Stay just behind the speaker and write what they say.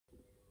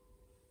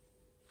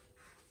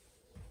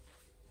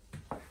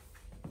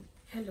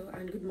Hello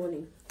and good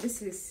morning.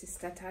 This is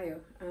Sister Tayo,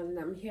 and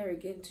I'm here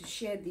again to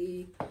share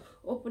the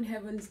Open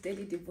Heavens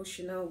Daily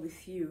Devotional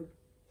with you.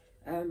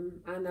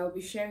 And I'll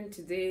be sharing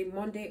today,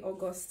 Monday,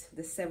 August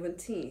the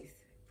 17th.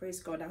 Praise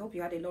God. I hope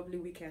you had a lovely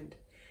weekend.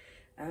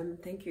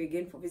 Thank you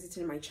again for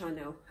visiting my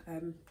channel.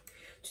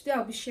 Today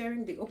I'll be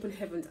sharing the Open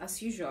Heavens as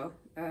usual.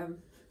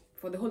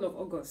 For the whole of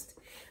August,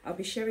 I'll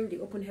be sharing the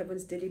Open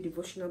Heavens Daily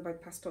Devotional by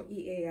Pastor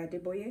E.A.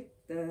 Adeboye,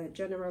 the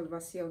General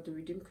Overseer of the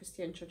Redeemed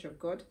Christian Church of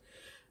God.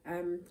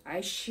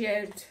 I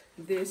shared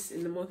this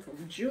in the month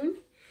of June,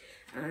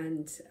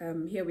 and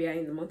here we are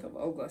in the month of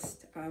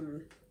August.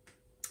 And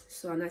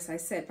as I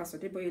said, Pastor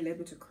Adeboye led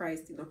me to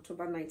Christ in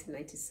October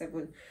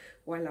 1997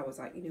 while I was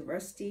at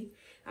university.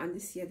 And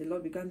this year, the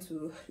Lord began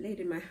to lay it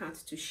in my heart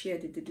to share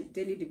the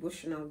daily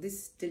devotional,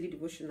 this daily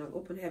devotional,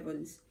 Open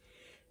Heavens,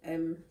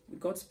 with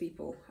God's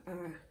people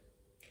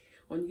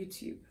on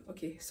YouTube.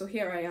 Okay, so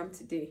here I am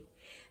today.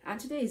 And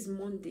today is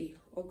Monday,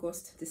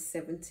 August the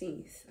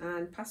 17th.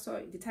 And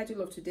the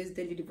title of today's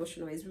daily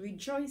devotional is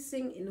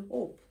Rejoicing in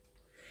Hope.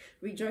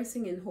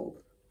 Rejoicing in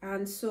Hope.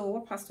 And so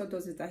what Pastor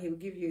does is that he will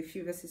give you a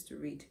few verses to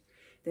read.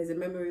 There's a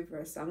memory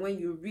verse. And when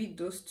you read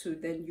those two,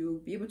 then you'll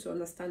be able to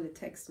understand the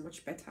text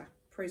much better.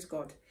 Praise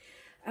God.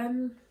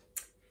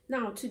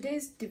 Now,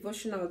 today's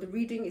devotional, the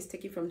reading is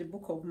taken from the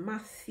book of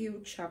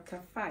Matthew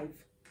chapter 5,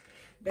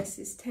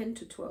 verses 10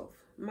 to 12.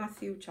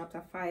 Matthew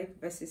chapter 5,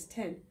 verses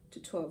 10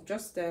 to 12.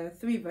 Just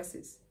 3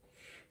 verses.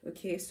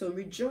 Okay, so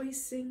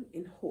rejoicing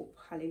in hope.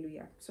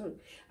 Hallelujah. So,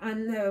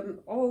 and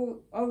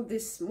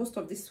most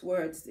of these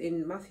words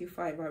in Matthew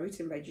 5 are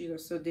written by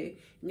Jesus. So in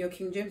your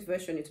King James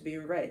Version, it's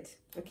being read.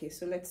 Okay,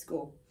 so let's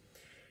go.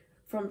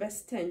 From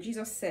verse 10,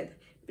 Jesus said,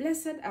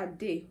 "Blessed are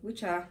they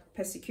which are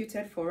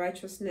persecuted for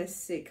righteousness'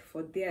 sake,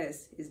 for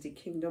theirs is the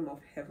kingdom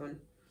of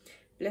heaven.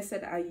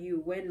 Blessed are you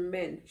when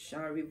men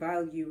shall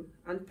revile you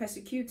and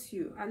persecute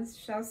you, and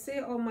shall say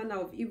all manner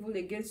of evil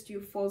against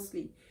you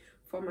falsely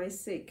for my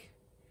sake."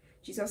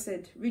 Jesus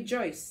said,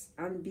 "Rejoice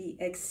and be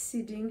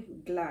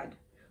exceeding glad,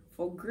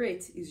 for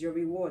great is your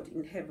reward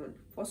in heaven.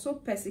 For so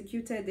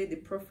persecuted they the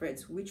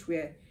prophets which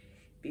were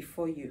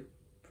before you."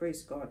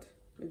 Praise God.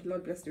 May the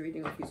Lord bless the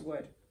reading of his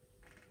word.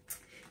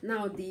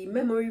 Now, the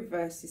memory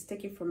verse is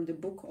taken from the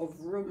book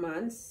of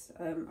Romans.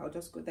 I'll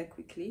just go there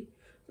quickly.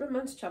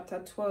 Romans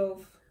chapter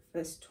 12,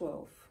 verse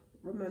 12.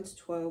 Romans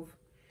 12,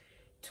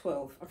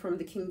 12. From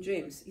the King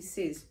James, it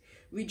says,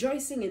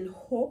 "Rejoicing in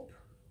hope,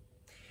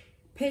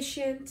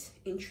 patient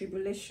in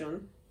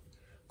tribulation,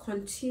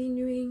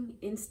 continuing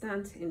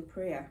instant in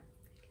prayer."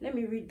 Let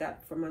me read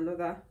that from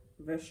another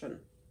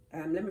version.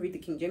 Let me read the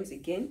King James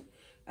again.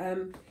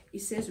 It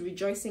says,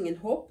 rejoicing in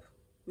hope,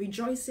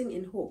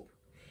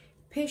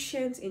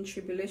 patient in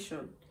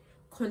tribulation,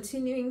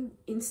 continuing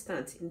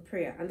instant in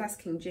prayer. And that's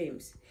King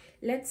James.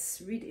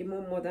 Let's read a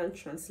more modern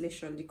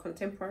translation, the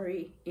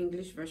Contemporary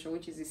English Version,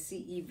 which is the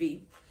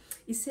CEV.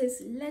 It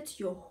says, "Let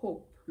your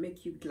hope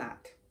make you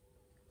glad.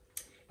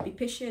 Be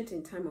patient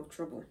in time of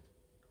trouble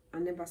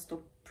and never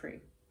stop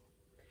praying."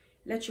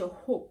 Let your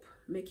hope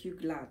make you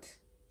glad.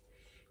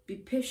 Be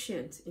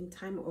patient in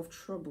time of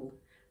trouble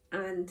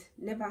and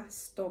never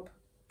stop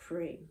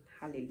praying.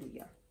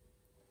 Hallelujah.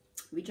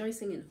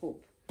 Rejoicing in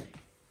hope.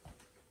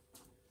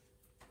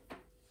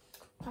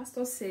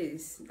 Pastor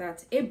says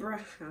that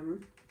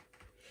Abraham,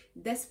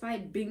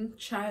 despite being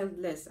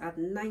childless at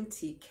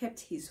 90,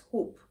 kept his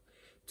hope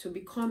to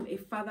become a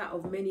father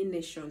of many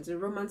nations in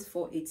Romans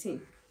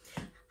 4:18.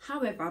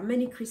 However,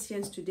 many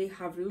Christians today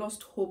have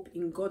lost hope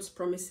in God's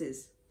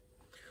promises,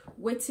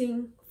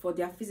 waiting for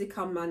their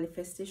physical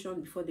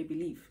manifestation before they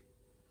believe.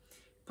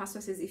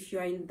 Pastor says, if you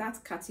are in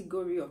that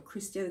category of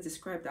Christians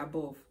described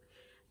above,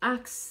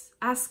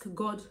 ask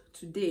God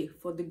today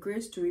for the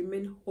grace to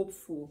remain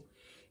hopeful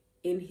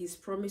in his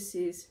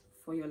promises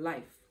for your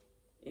life.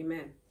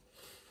 Amen.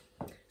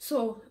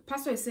 So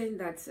Pastor is saying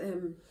that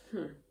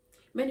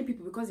many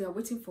people, because they are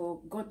waiting for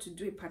God to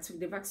do a particular,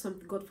 they've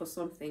asked God for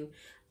something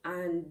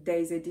and there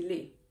is a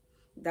delay,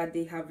 that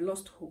they have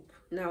lost hope.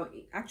 Now,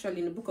 actually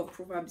in the book of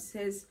Proverbs, it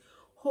says,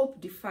 "Hope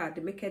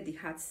deferred maketh the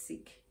heart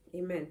sick."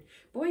 Amen.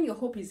 But when your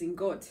hope is in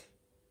God,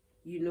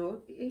 you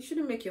know, it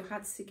shouldn't make your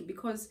heart sick,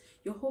 because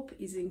your hope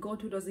is in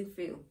God, who doesn't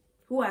fail,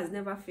 who has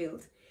never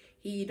failed.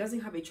 He doesn't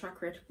have a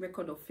track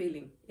record of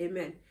failing.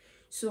 Amen.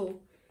 So,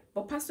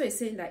 but Pastor is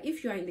saying that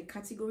if you are in the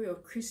category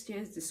of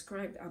Christians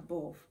described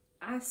above,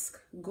 ask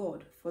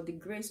God for the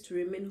grace to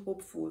remain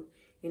hopeful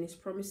in his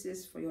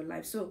promises for your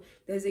life. So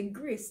there's a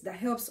grace that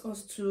helps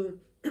us to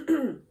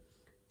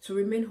to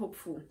remain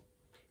hopeful.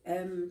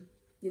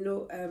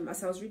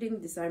 As I was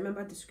reading this, I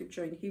remember the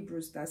scripture in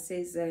Hebrews that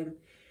says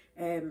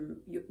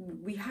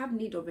we have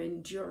need of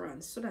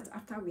endurance, so that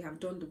after we have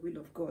done the will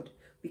of God,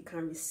 we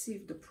can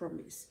receive the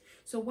promise.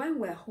 So when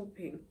we're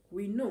hoping,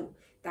 we know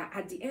that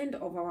at the end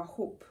of our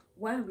hope,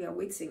 while we are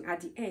waiting, at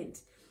the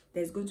end,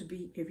 there's going to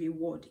be a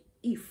reward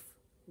if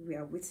we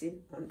are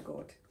waiting on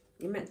God.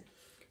 Amen.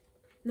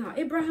 Now,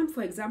 Abraham,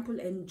 for example,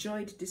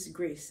 enjoyed this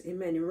grace.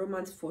 Amen. In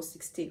Romans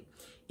 4:16,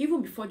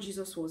 even before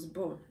Jesus was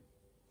born,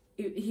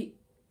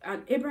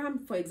 And Abraham,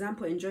 for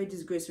example, enjoyed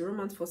this grace in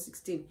Romans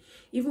 4:16,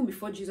 even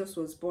before Jesus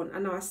was born.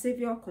 And our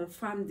Savior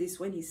confirmed this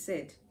when he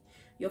said,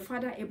 "Your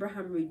father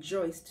Abraham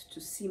rejoiced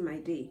to see my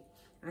day,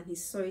 and he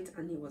saw it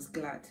and he was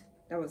glad."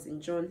 That was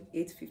in John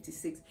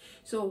 8:56.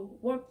 So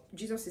what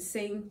Jesus is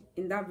saying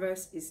in that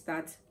verse is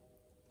that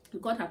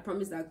God had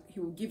promised that he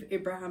will give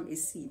Abraham a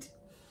seed.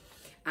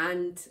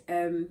 And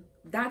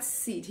that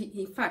seed,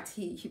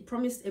 he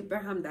promised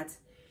Abraham that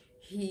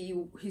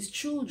his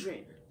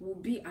children will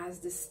be as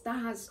the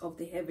stars of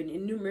the heaven,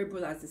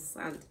 innumerable as the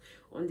sand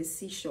on the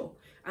seashore.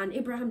 And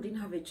Abraham didn't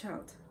have a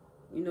child.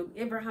 You know,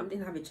 Abraham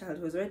didn't have a child.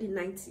 He was already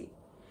 90.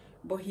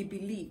 But he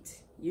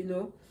believed, you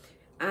know.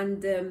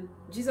 And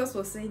Jesus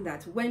was saying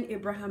that when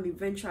Abraham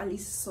eventually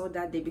saw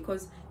that day,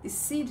 because the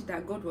seed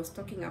that God was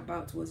talking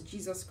about was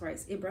Jesus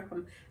Christ,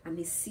 Abraham and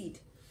his seed.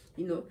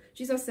 You know,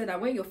 Jesus said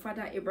that when your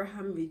father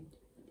Abraham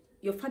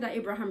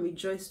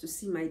rejoiced to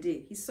see my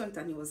day, he saw it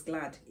and he was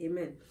glad.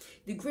 Amen.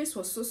 The grace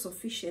was so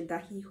sufficient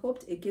that he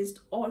hoped against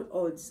all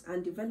odds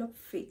and developed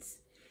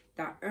faith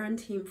that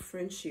earned him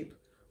friendship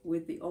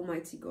with the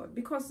Almighty God.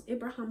 Because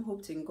Abraham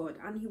hoped in God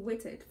and he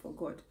waited for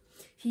God.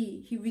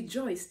 He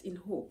rejoiced in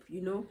hope,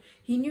 you know.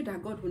 He knew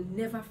that God would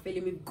never fail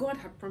him. If God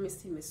had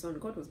promised him a son,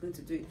 God was going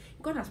to do it.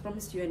 If God has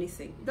promised you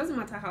anything, it doesn't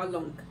matter how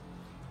long.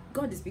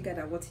 God is bigger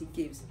than what he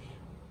gives,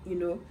 you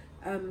know.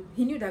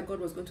 He knew that God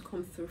was going to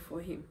come through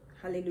for him.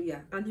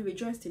 Hallelujah. And he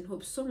rejoiced in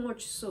hope, so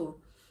much so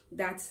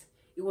that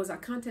it was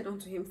accounted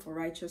unto him for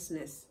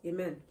righteousness.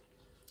 Amen.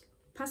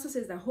 Pastor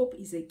says that hope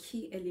is a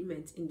key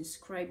element in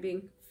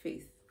describing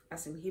faith,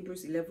 as in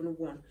Hebrews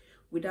 11:1,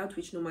 without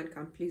which no man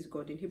can please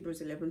God, in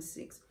Hebrews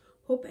 11:6.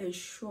 Hope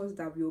ensures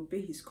that we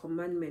obey his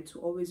commandment to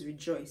always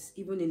rejoice,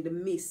 even in the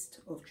midst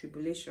of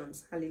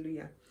tribulations.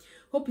 Hallelujah.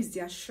 Hope is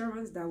the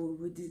assurance that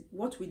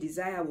what we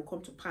desire will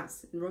come to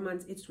pass, in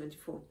Romans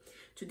 8:24.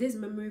 Today's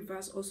memory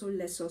verse also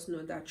lets us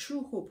know that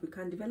through hope we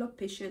can develop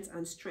patience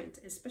and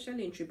strength,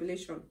 especially in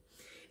tribulation.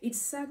 It's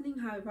saddening,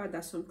 however,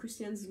 that some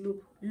Christians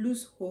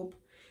lose hope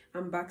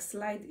and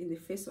backslide in the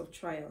face of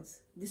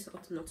trials. This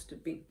ought not to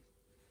be.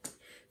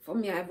 For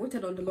me, I've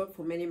waited on the Lord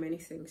for many, many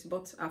things,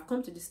 but I've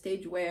come to the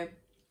stage where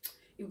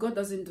if God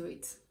doesn't do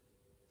it,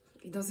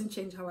 it doesn't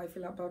change how I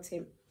feel about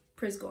him.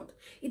 Praise God.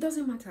 It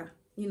doesn't matter.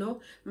 You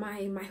know,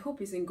 my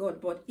hope is in God.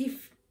 But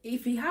if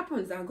it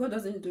happens and God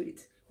doesn't do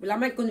it, well,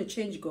 am I going to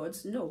change God?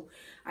 No.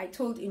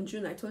 In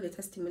June, I told a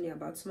testimony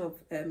about some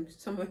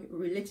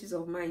relatives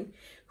of mine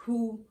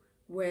who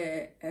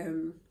were,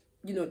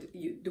 you know,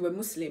 they were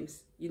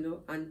Muslims, you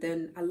know, and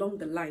then along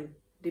the line,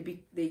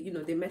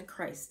 they met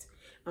Christ,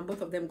 and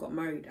both of them got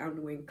married and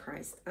were in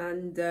Christ.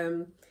 And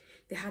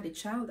they had a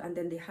child, and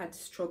then they had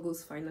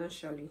struggles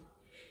financially.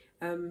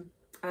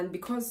 And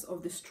because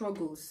of the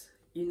struggles,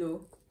 you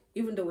know,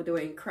 even though they were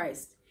in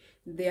Christ,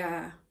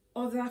 their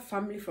other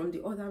family from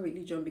the other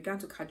religion began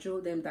to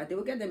cajole them that they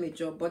will get them a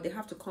job, but they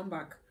have to come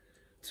back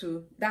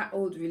to that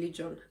old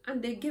religion.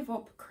 And they gave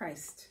up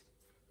Christ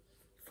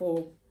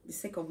for the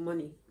sake of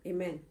money.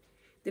 Amen.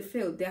 They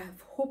failed.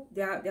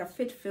 Their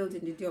faith failed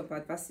in the day of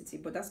adversity,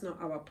 but that's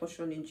not our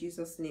portion in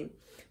Jesus' name.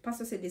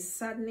 Pastor said it's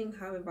saddening,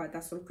 however,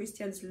 that some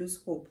Christians lose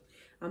hope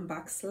and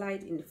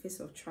backslide in the face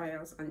of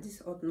trials, and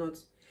this ought not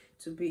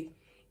to be.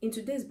 In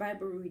today's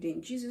Bible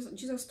reading,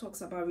 Jesus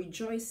talks about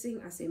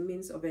rejoicing as a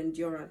means of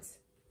endurance,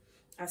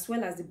 as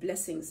well as the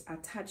blessings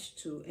attached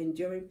to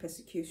enduring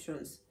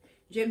persecutions.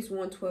 James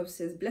 1:12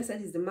 says,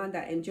 "Blessed is the man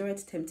that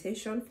endureth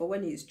temptation, for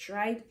when he is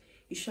tried,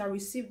 he shall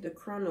receive the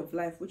crown of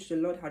life which the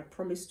Lord had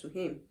promised to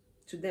them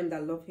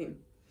that love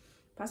him."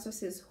 Pastor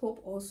says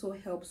hope also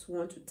helps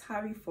one to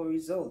tarry for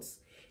results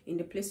in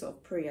the place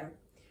of prayer.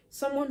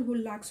 Someone who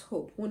lacks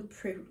hope won't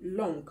pray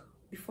long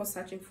before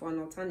searching for an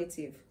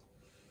alternative.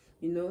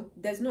 You know,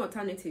 there's no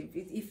alternative.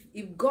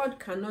 If God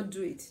cannot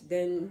do it,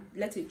 then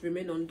let it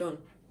remain undone.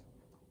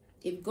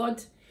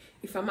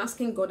 If I'm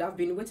asking God, I've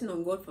been waiting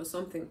on God for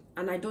something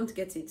and I don't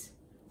get it,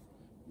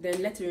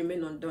 then let it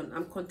remain undone.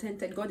 I'm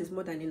contented. God is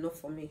more than enough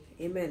for me.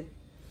 Amen.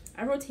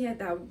 I wrote here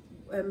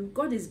that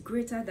God is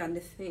greater than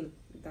the thing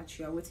that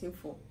you are waiting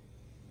for.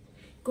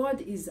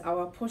 God is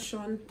our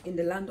portion in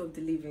the land of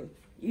the living.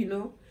 You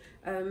know,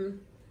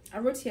 I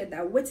wrote here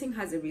that waiting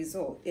has a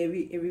result, a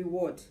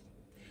reward.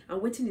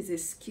 And waiting is a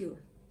skill.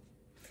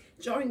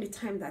 During the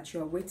time that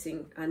you are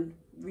waiting and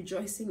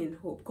rejoicing in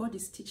hope, God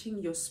is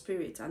teaching your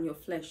spirit and your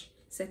flesh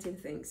certain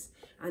things.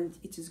 And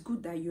it is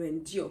good that you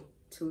endure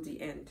till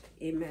the end.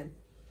 Amen.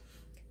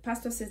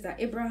 Pastor says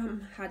that Abraham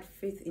had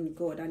faith in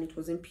God and it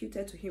was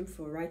imputed to him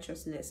for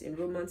righteousness in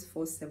Romans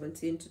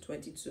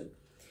 4:17-22.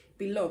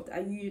 Beloved,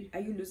 are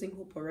you losing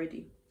hope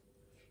already?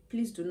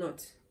 Please do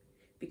not,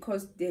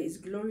 because there is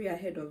glory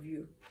ahead of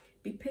you.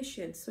 Be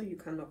patient so you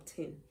can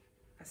obtain,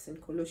 as in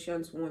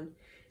Colossians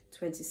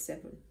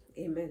 1:27.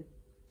 Amen.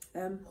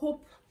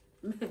 Hope.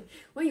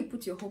 When you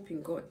put your hope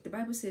in God, the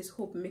Bible says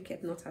hope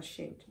maketh not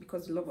ashamed,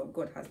 because the love of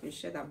God has been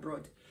shed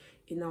abroad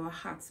in our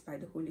hearts by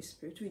the Holy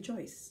Spirit.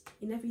 Rejoice.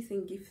 In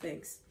everything, give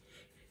thanks.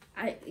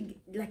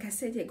 Like I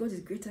said here, God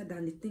is greater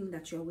than the thing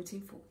that you are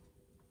waiting for.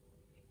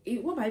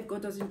 What about if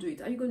God doesn't do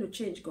it? Are you going to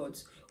change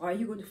God's, or are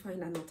you going to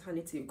find an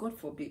alternative? God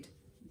forbid.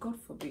 God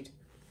forbid.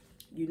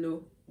 You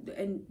know,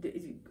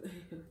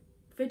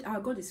 faith, our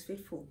God is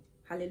faithful.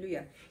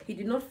 Hallelujah. He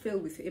did not fail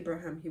with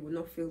Abraham. He will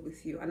not fail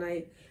with you. And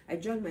I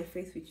join my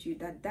faith with you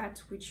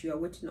that which you are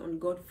waiting on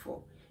God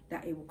for,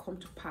 that it will come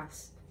to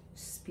pass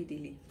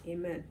speedily.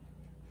 Amen.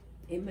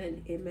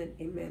 Amen. Amen.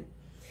 Amen.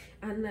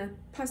 And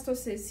Pastor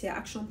says here,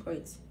 action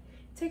points.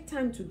 Take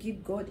time to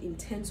give God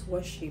intense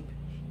worship,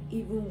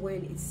 even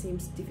when it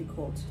seems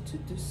difficult to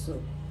do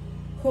so.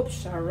 Hope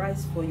shall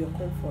rise for your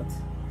comfort.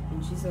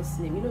 In Jesus'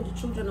 name. You know, the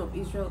children of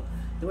Israel,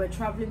 they were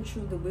traveling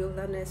through the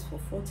wilderness for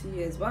 40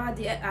 years. But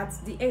at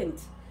the end,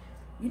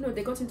 you know,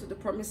 they got into the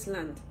promised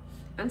land.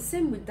 And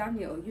same with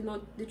Daniel. You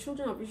know, the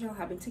children of Israel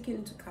have been taken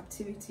into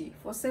captivity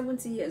for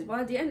 70 years. But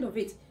at the end of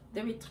it,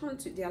 they returned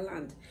to their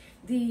land.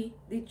 The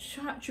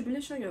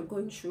tribulation you're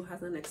going through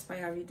has an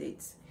expiry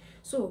date.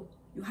 So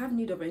you have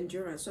need of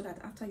endurance, so that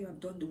after you have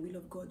done the will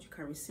of God, you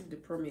can receive the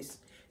promise.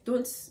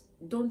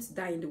 Don't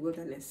die in the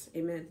wilderness.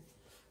 Amen.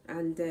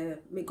 And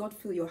may God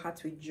fill your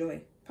heart with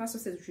joy. Pastor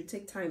says we should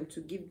take time to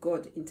give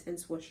God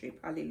intense worship.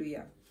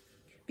 Hallelujah.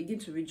 Begin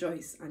to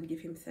rejoice and give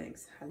him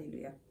thanks.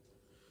 Hallelujah.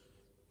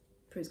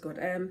 Praise God.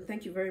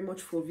 Thank you very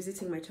much for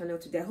visiting my channel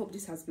today. I hope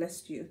this has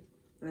blessed you,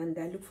 and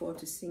I look forward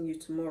to seeing you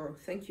tomorrow.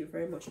 Thank you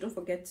very much. Don't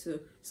forget to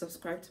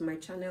subscribe to my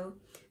channel.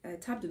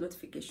 Tap the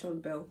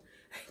notification bell.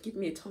 Give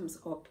me a thumbs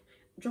up.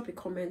 Drop a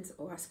comment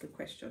or ask a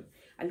question.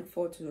 I look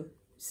forward to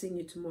seeing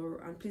you tomorrow,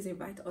 and please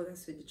invite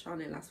others to the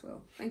channel as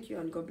well. Thank you,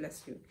 and God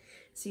bless you.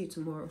 See you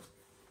tomorrow.